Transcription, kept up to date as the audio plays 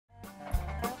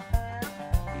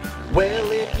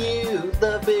Well, if you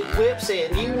love big whips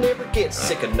and you never get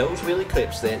sick of nose wheelie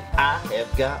clips, then I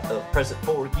have got a present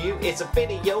for you. It's a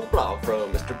video blog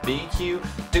from Mr.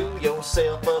 BQ. Do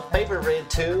yourself a favor and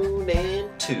tune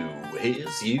into his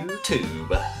YouTube.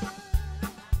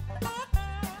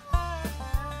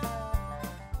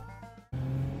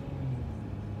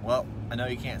 Well, I know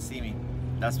you can't see me.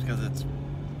 That's because it's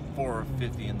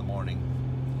 4:50 in the morning.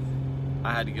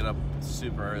 I had to get up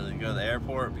super early to go to the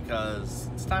airport because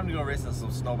it's time to go racing some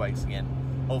snow bikes again.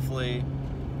 Hopefully,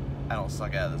 I don't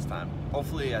suck at it this time.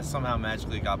 Hopefully, I somehow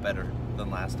magically got better than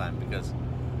last time because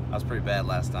I was pretty bad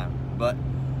last time. But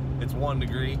it's 1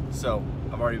 degree, so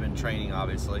I've already been training,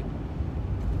 obviously.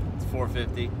 It's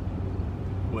 4:50,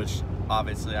 which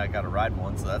obviously I got to ride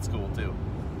one, so that's cool too.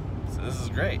 So this is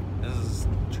great. This is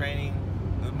training,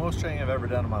 the most training I've ever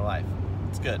done in my life.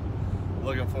 It's good.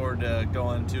 Looking forward to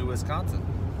going to Wisconsin.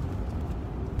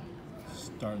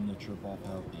 Starting the trip off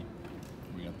healthy.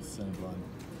 We got the Snowbike.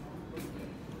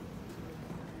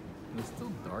 It's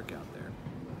still dark out there.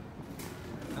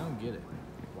 I don't get it.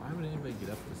 Why would anybody get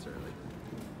up this early?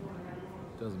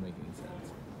 Doesn't make any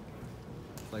sense.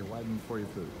 It's like wiping before you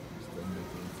poop. Just doesn't make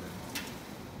any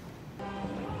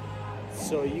sense.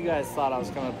 So you guys thought I was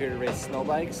coming up here to race snow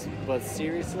bikes, but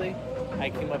seriously, I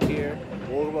came up here,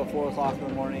 woke up at 4 o'clock in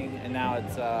the morning, and now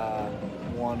it's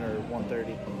 1 or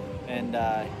 1:30, and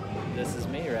this is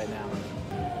me right now.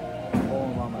 I'm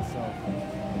bowling by myself.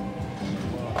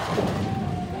 Well,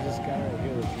 there's this guy right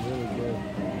here that's really good,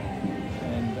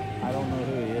 and I don't know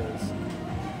who he is.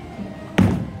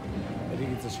 But he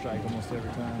gets a strike almost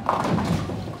every time.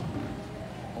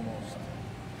 Almost.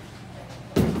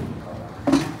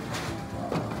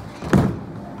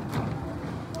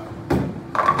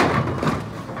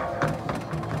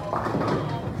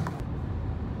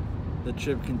 The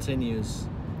trip continues.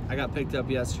 I got picked up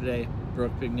yesterday.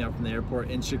 Brooke picked me up from the airport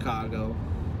in Chicago,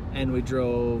 and we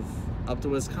drove up to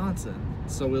Wisconsin.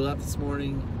 So we left this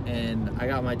morning, and I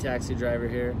got my taxi driver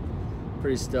here.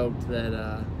 Pretty stoked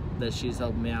that that she's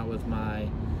helping me out with my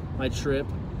trip.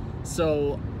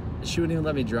 So she wouldn't even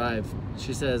let me drive.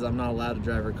 She says I'm not allowed to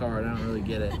drive her car, and I don't really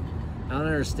get it. I don't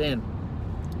understand.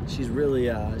 She's really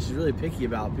picky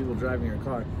about people driving her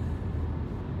car.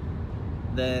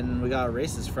 Then we got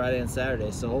races Friday and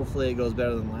Saturday, so hopefully it goes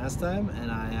better than last time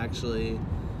and I actually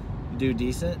do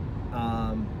decent.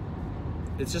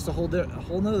 It's just a whole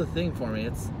nother thing for me.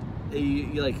 It's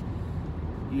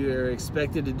you're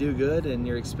expected to do good, and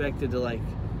you're expected to like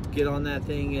get on that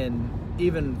thing, and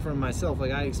even from myself,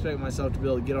 like I expect myself to be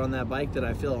able to get on that bike that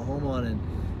I feel at home on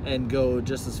and go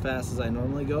just as fast as I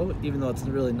normally go, even though it's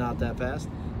really not that fast.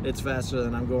 It's faster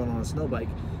than I'm going on a snow bike.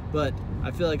 But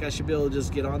I feel like I should be able to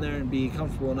just get on there and be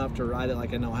comfortable enough to ride it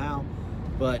like I know how.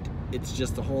 But it's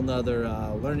just a whole nother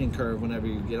learning curve whenever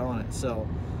you get on it. So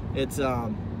it's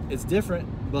different,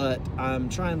 but I'm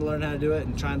trying to learn how to do it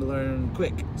and trying to learn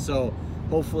quick. So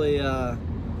hopefully I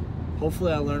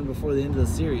learn before the end of the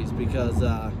series, because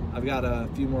I've got a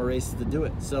few more races to do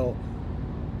it. So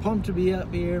pumped to be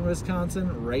up here in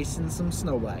Wisconsin racing some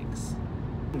snow bikes.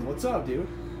 What's up, dude?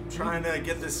 Trying to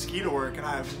get this ski to work, and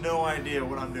I have no idea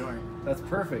what I'm doing. That's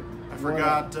perfect. I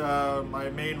forgot my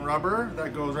main rubber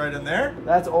that goes right in there,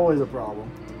 That's always a problem.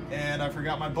 and I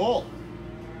forgot my bolt.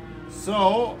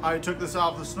 So I took this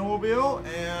off the snowmobile,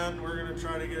 and we're gonna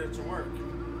try to get it to work.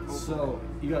 So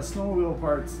you got snowmobile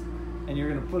parts, and you're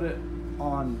gonna put it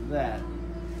on that,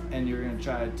 and you're gonna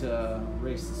try to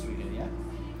race this weekend, yeah?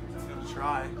 I'm gonna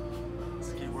try. It's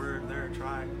a key word there,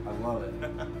 try. I love it.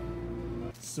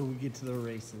 So we get to the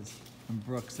races, and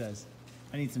Brooke says,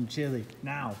 I need some chili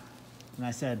now. And I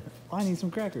said, I need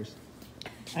some crackers.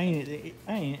 I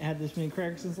ain't had this many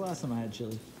crackers since last time I had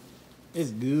chili. It's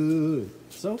good.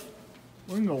 So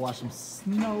we're gonna go watch some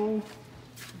snow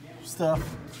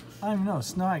stuff. I don't even know,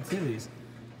 snow activities.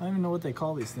 I don't even know what they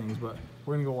call these things, but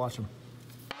we're gonna go watch them.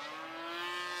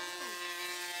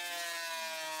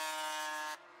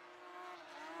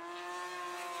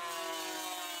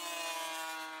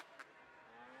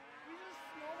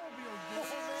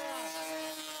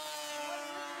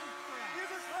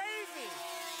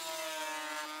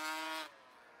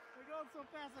 So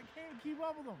fast I can't keep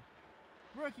up with them.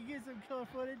 Brooke, you get some killer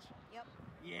footage? Yep.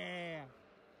 Yeah.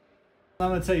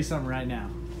 I'm gonna tell you something right now.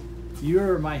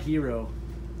 You're my hero.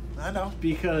 I know.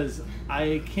 Because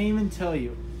I came and tell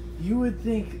you, you would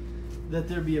think that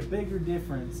there'd be a bigger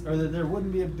difference, or that there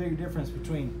wouldn't be a big difference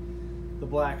between the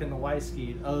black and the white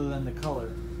ski other than the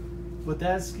color. But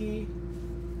that ski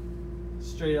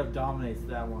straight up dominates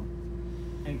that one.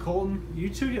 And Colton, you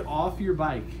took it off your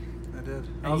bike. I did.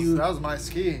 And That was my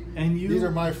ski. And you, these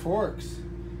are my forks.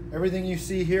 Everything you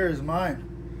see here is mine.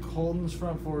 Colton's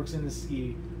front forks in the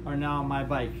ski are now on my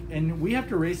bike, and we have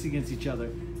to race against each other.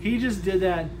 He just did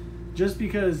that just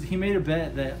because he made a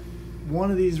bet that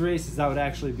one of these races I would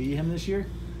actually beat him this year,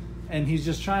 and he's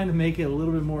just trying to make it a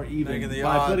little bit more even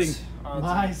by putting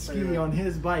my ski on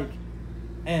his bike.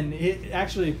 And it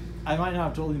actually, I might not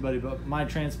have told anybody, but my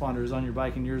transponder is on your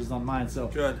bike and yours is on mine, so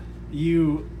Good.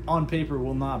 you on paper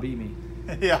will not beat me.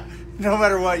 Yeah, no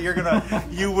matter what,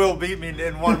 you will beat me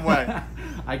in one way.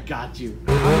 I got you.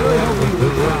 I'm really hoping you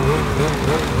lose that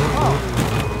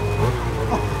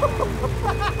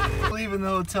one. Leaving the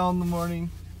hotel in the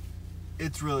morning.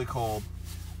 It's really cold.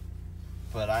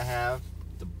 But I have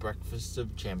the breakfast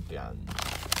of champions.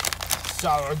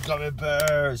 Sour gummy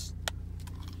bears.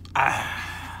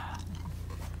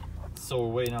 So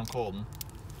we're waiting on Colton.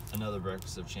 Another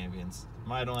breakfast of champions.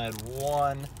 Might only had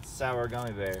one sour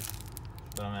gummy bear,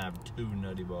 but I'm gonna have 2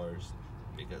 nutty bars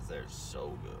because they're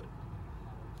so good.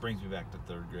 Brings me back to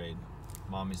 3rd grade.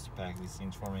 Mom used to pack these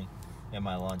things for me at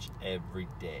my lunch every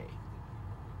day.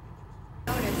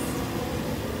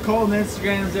 Colton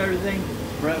Instagrams everything.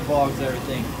 Brett vlogs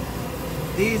everything.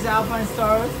 These Alpine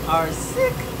Stars are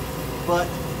sick, but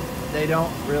they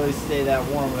don't really stay that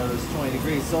warm when it's 20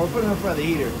 degrees. So we're putting them in front of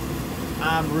the heater.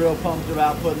 I'm real pumped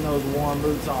about putting those warm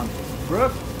boots on.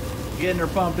 Brooke, getting her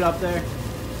pumped up there,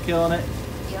 killing it.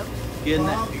 Yep.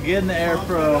 Getting the Air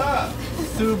Pro,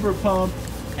 super pumped,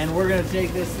 and we're gonna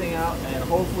take this thing out and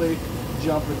hopefully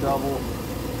jump a double,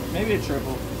 maybe a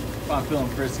triple if I'm feeling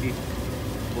frisky.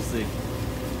 We'll see.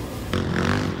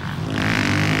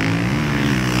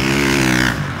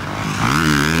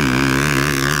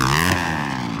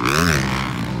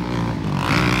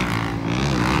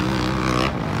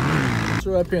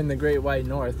 So we're up here in the Great White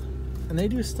North, and they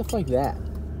do stuff like that.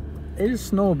 They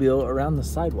just snowmobile around the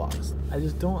sidewalks. I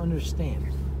just don't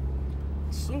understand.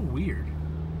 It's so weird.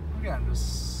 Look at them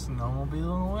just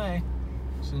snowmobiling away.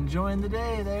 Just enjoying the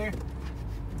day there.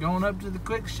 Going up to the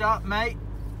quick shop, mate.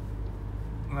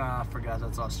 I forgot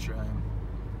that's Australian.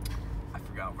 I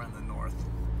forgot we're in the north.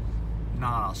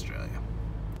 Not Australia.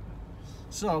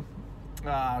 So,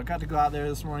 got to go out there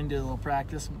this morning, did a little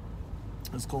practice.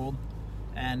 It was cold.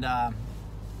 And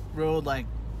rode like,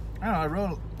 I don't know, I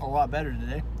rode a lot better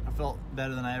today. I felt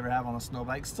better than I ever have on a snow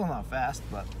bike. Still not fast,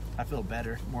 but I feel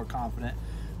better, more confident,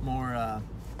 more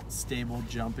stable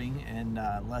jumping, and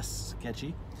less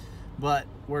sketchy. But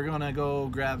we're gonna go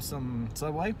grab some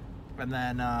Subway, and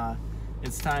then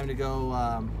it's time to go.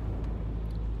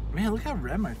 Man, look how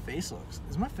red my face looks.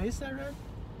 Is my face that red?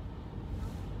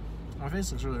 My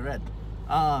face looks really red.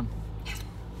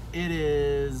 It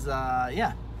is,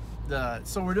 yeah.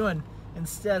 So we're doing,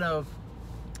 instead of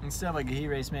like a heat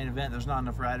race main event, there's not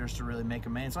enough riders to really make a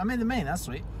main. So I made the main, that's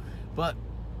sweet. But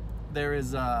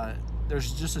there's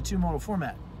just a 2-moto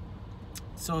format.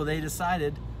 So they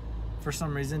decided, for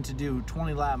some reason, to do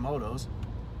 20 lap motos.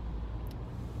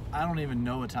 I don't even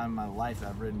know a time in my life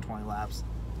I've ridden 20 laps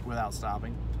without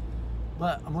stopping.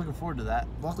 But I'm looking forward to that.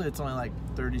 Luckily it's only like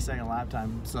 30-second lap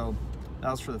time, so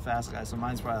that was for the fast guy. So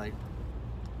mine's probably like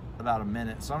about a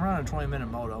minute. So I'm running a 20-minute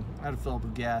moto. I had to fill up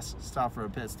with gas, stop for a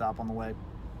pit stop on the way.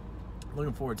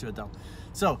 Looking forward to it though.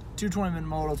 So 2 20-minute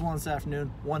motos, one this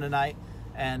afternoon, one tonight,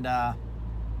 and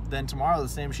then tomorrow the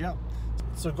same show.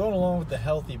 So going along with the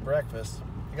healthy breakfast,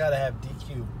 I gotta have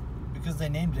DQ. Because they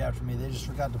named it after me, they just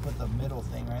forgot to put the middle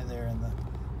thing right there in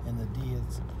the D.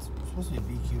 It's supposed to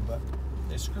be BQ, but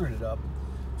they screwed it up.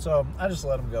 So I just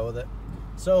let them go with it.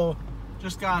 So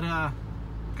just got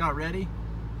ready,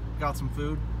 got some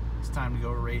food. It's time to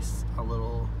go race a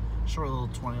short little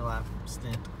 20 lap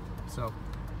stint. So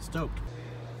stoked.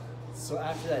 So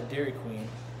after that Dairy Queen,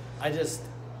 I just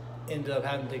ended up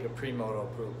having to take a pre-moto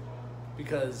poop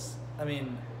because, I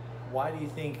mean, why do you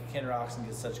think Ken Roxon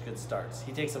gets such good starts?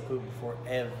 He takes a poop before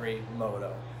every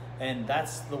moto, and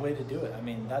that's the way to do it. I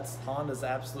mean, that's Honda's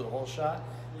absolute whole shot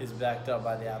is backed up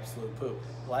by the absolute poop.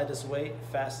 Lightest weight,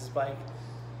 fastest bike,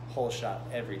 whole shot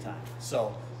every time.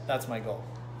 So that's my goal.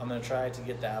 I'm gonna try to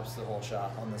get the absolute whole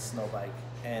shot on this snow bike,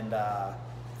 and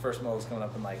first moto's coming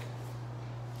up in like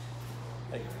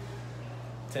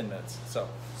 10 minutes. So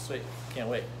sweet, can't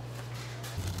wait.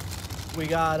 We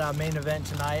got a main event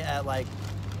tonight at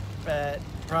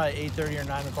probably 8:30 or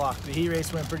 9 o'clock. The heat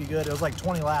race went pretty good. It was like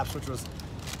 20 laps, which was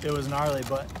gnarly,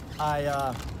 but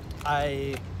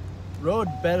I rode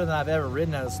better than I've ever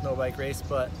ridden at a snow bike race,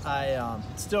 but I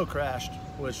still crashed,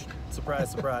 which, surprise,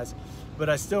 surprise. But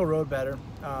I still rode better.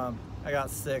 I got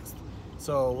 6th,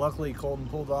 so luckily Colton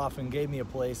pulled off and gave me a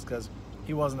place because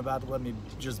he wasn't about to let me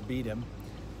just beat him.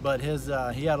 But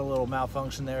he had a little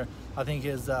malfunction there. I think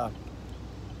his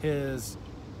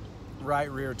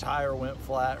right rear tire went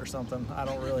flat or something. I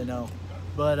don't really know.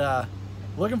 But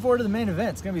looking forward to the main event.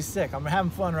 It's gonna be sick. I'm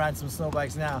having fun riding some snow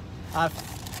bikes now. I've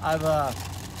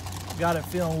got it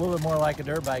feeling a little bit more like a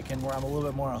dirt bike, and where I'm a little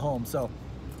bit more at home. So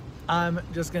I'm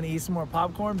just gonna eat some more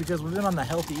popcorn because we've been on the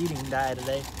healthy eating diet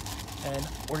today, and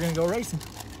we're gonna go racing.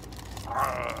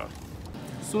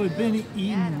 So we've been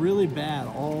eating really bad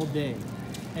all day,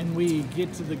 and we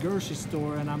get to the grocery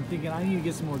store, and I'm thinking I need to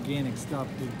get some organic stuff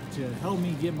to help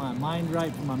me get my mind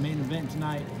right for my main event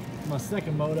tonight, my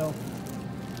second moto.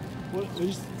 What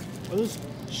are those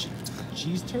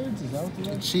cheese turds? Is that what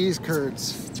they are? Cheese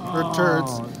curds or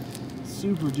turds.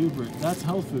 Super duper. That's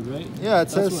health food, right? Yeah, it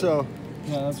says so.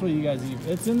 Yeah, that's what you guys eat.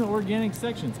 It's in the organic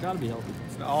section. It's got to be healthy.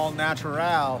 It's all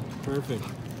natural. Perfect.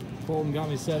 Colton got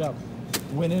me set up.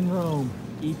 When in Rome,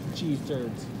 eat the cheese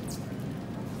turds.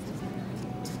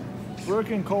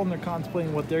 Brooke and Colton are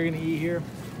contemplating what they're going to eat here.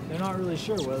 They're not really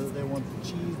sure whether they want the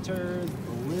cheese turds,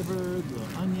 the liver,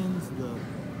 the onions, the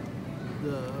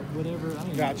whatever. I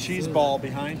don't Got know cheese ball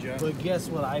behind you. But guess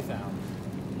what I found?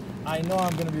 I know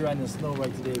I'm going to be riding a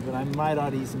Snowbike today, but I might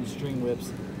ought to eat some string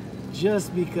whips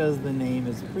just because the name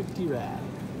is pretty rad.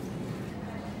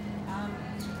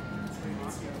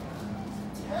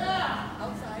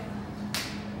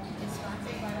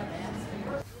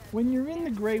 When you're in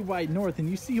the Great White North and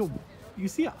you see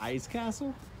an ice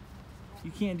castle,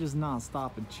 you can't just not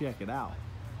stop and check it out.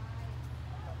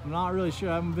 I'm not really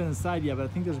sure. I haven't been inside yet, but I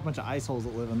think there's a bunch of ice holes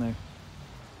that live in there.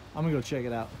 I'm gonna go check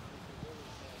it out.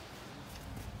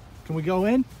 Can we go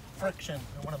in? Friction.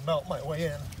 I want to melt my way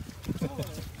in. So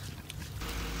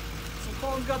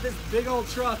Colin's got this big old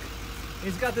truck.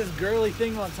 He's got this girly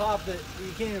thing on top that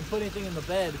you can't even put anything in the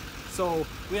bed. So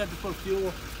we have to put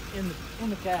fuel in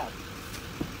the cab.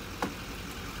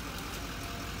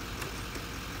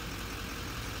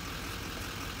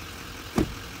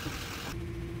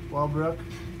 Well, Brooke,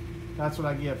 that's what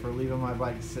I get for leaving my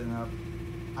bike sitting up.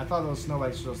 I thought those snow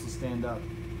bikes were supposed to stand up.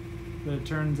 But it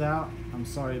turns out, I'm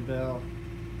sorry, Bill.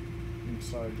 I'm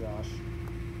sorry, Josh.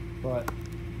 But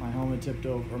my helmet tipped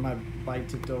over, or my bike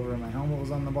tipped over, and my helmet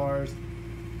was on the bars.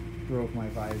 Broke my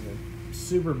visor.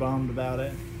 Super bummed about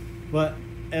it. But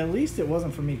at least it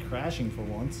wasn't for me crashing for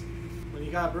once. When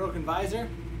you got a broken visor,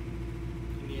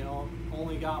 and you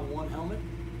only got one helmet,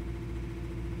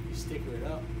 you sticker it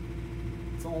up.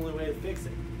 It's the only way to fix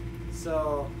it.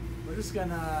 So we're just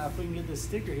gonna, if we can get this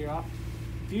sticker here off.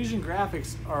 Fusion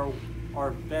graphics are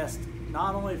best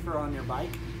not only for on your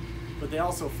bike, but they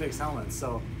also fix helmets.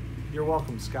 So you're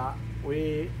welcome, Scott.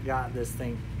 We got this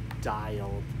thing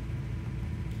dialed.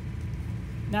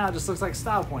 Now it just looks like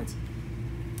style points.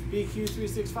 BQ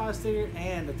 365 sticker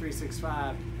and the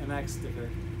 365 MX sticker.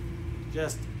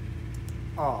 Just,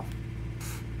 oh.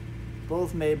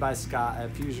 Both made by Scott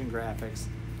at Fusion Graphics.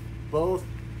 Both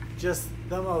just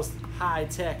the most high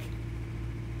tech.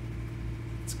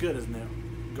 It's good as new.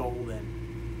 Golden.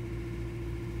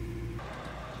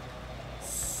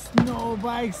 Snow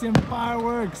bikes and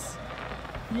fireworks.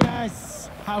 Yes.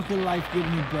 How could life get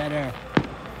any better?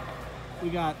 We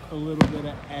got a little bit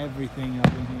of everything up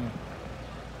in here.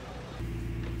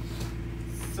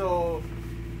 So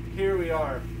here we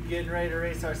are, getting ready to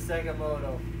race our second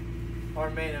moto, our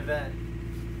main event.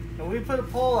 And we put a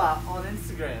poll out on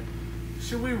Instagram.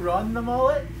 Should we run the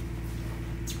mullet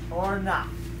or not?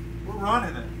 We're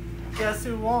running it. Guess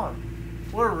who won?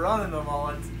 We're running the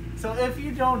mullets. So if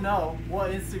you don't know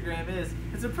what Instagram is,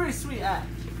 it's a pretty sweet app.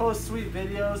 Post sweet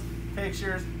videos,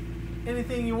 pictures,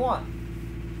 anything you want.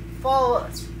 Follow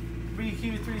us.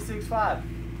 BQ365.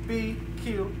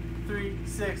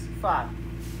 BQ365.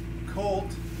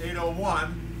 Colt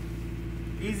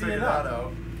 801. Easy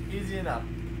enough. Easy enough.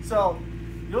 So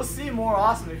you'll see more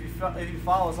awesome if you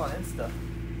follow us on Insta.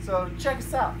 So check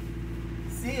us out.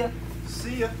 See ya.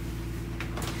 See ya.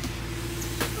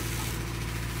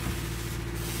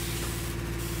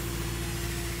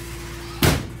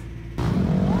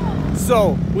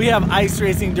 So we have ice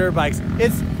racing dirt bikes.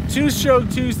 It's two-stroke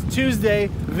Tuesday,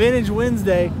 vintage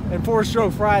Wednesday, and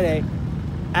four-stroke Friday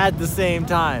at the same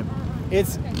time.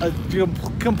 It's a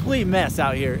complete mess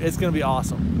out here. It's gonna be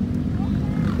awesome.